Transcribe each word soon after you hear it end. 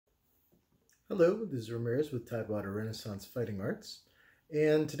Hello, this is Ramirez with Tidewater Renaissance Fighting Arts,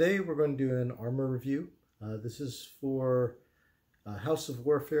 and today we're going to do an armor review. This is for House of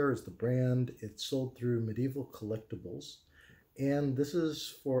Warfare is the brand. It's sold through Medieval Collectibles, and this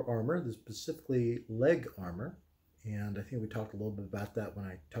is for armor, this is specifically leg armor, and I think we talked a little bit about that when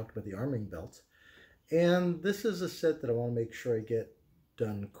I talked about the arming belt. And this is a set that I want to make sure I get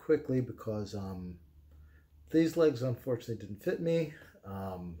done quickly because these legs unfortunately didn't fit me.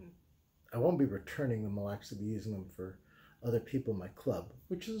 I won't be returning them. I'll actually be using them for other people in my club,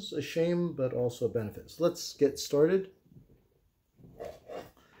 which is a shame, but also a benefit. So let's get started.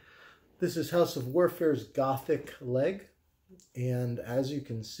 This is House of Warfare's Gothic leg, and as you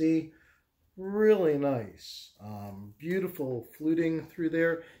can see, really nice. Beautiful fluting through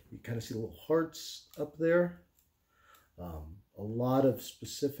there. You kind of see little hearts up there. A lot of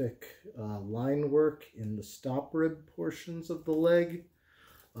specific line work in the stop rib portions of the leg.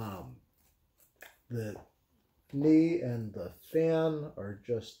 The knee and the fan are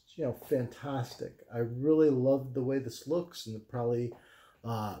just, fantastic. I really love the way this looks, and it probably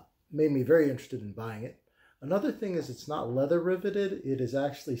made me very interested in buying it. Another thing is it's not leather riveted. It is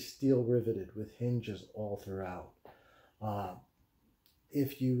actually steel riveted with hinges all throughout.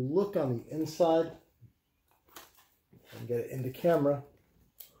 If you look on the inside and get it into camera,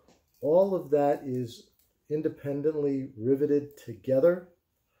 all of that is independently riveted together.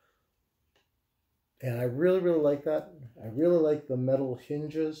 And I really like that. I really like the metal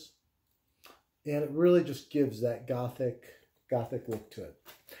hinges. And it really just gives that gothic look to it.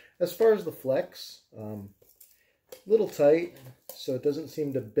 As far as the flex, little tight, so it doesn't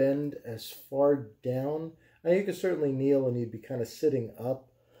seem to bend as far down. Now you can certainly kneel and you'd be kind of sitting up.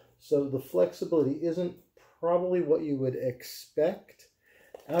 So the flexibility isn't probably what you would expect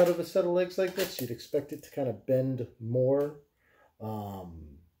out of a set of legs like this. You'd expect it to kind of bend more.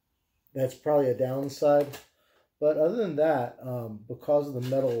 That's probably a downside. But other than that, because of the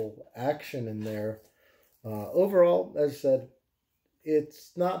metal action in there, overall, as I said,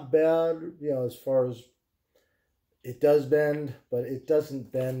 it's not bad, as far as it does bend, but it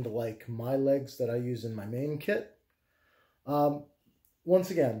doesn't bend like my legs that I use in my main kit.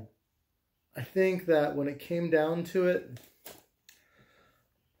 Once again, I think that when it came down to it,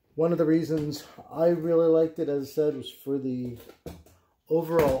 one of the reasons I really liked it, as I said, was for the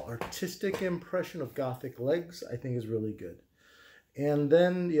overall artistic impression of Gothic legs. I think is really good. And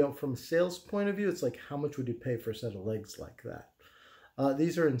then, from a sales point of view, it's like, how much would you pay for a set of legs like that?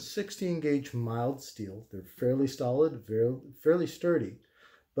 These are in 16 gauge mild steel. They're fairly solid, fairly sturdy.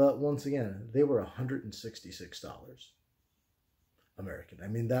 But once again, they were $166 American. I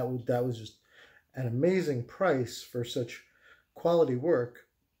mean, that was just an amazing price for such quality work.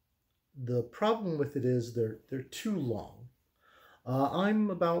 The problem with it is they're too long.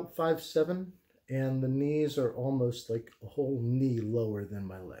 I'm about 5'7", and the knees are almost like a whole knee lower than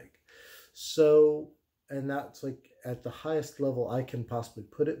my leg. So, and that's like at the highest level I can possibly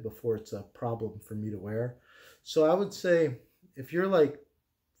put it before it's a problem for me to wear. So I would say if you're like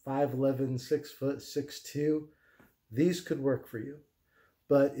 5'11", 6 foot, 6'2", these could work for you.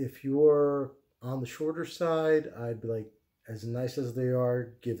 But if you're on the shorter side, I'd be like, as nice as they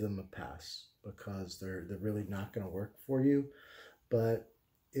are, give them a pass, because they're really not going to work for you. But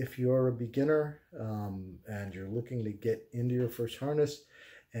if you're a beginner and you're looking to get into your first harness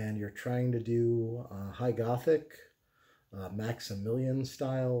and you're trying to do high Gothic, Maximilian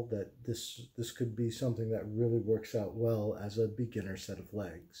style, that this could be something that really works out well as a beginner set of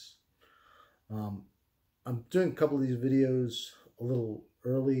legs. I'm doing a couple of these videos a little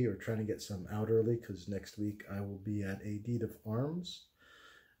early, or trying to get some out early, because next week I will be at a Deed of Arms.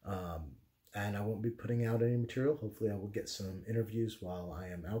 And I won't be putting out any material. Hopefully I will get some interviews while I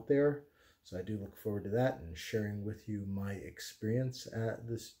am out there. So I do look forward to that and sharing with you my experience at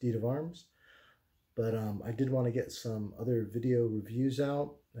this Deed of Arms. But I did want to get some other video reviews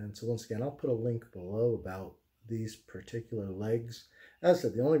out. And so once again, I'll put a link below about these particular legs. As I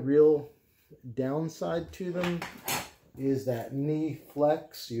said, the only real downside to them is that knee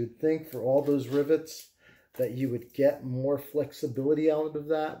flex. You'd think for all those rivets that you would get more flexibility out of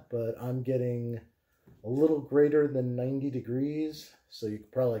that, but I'm getting a little greater than 90 degrees, so you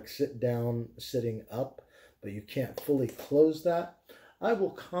could probably like sit down sitting up, but you can't fully close that. I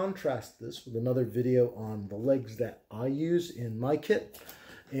will contrast this with another video on the legs that I use in my kit,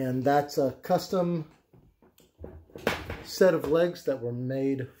 and that's a custom set of legs that were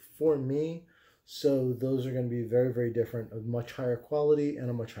made for me, so those are going to be very different, of much higher quality and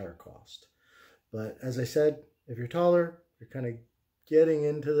a much higher cost. But as I said, if you're taller, you're kind of getting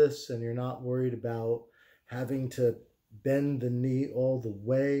into this and you're not worried about having to bend the knee all the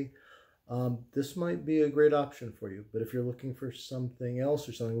way, this might be a great option for you. But if you're looking for something else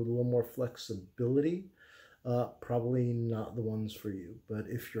or something with a little more flexibility, probably not the ones for you. But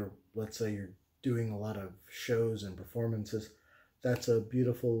if you're, let's say you're doing a lot of shows and performances, that's a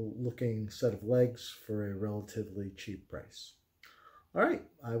beautiful looking set of legs for a relatively cheap price. All right,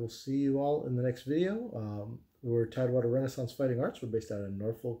 I will see you all in the next video. We're Tidewater Renaissance Fighting Arts. We're based out of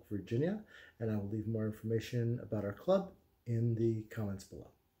Norfolk, Virginia, and I will leave more information about our club in the comments below.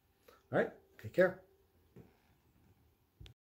 All right, take care.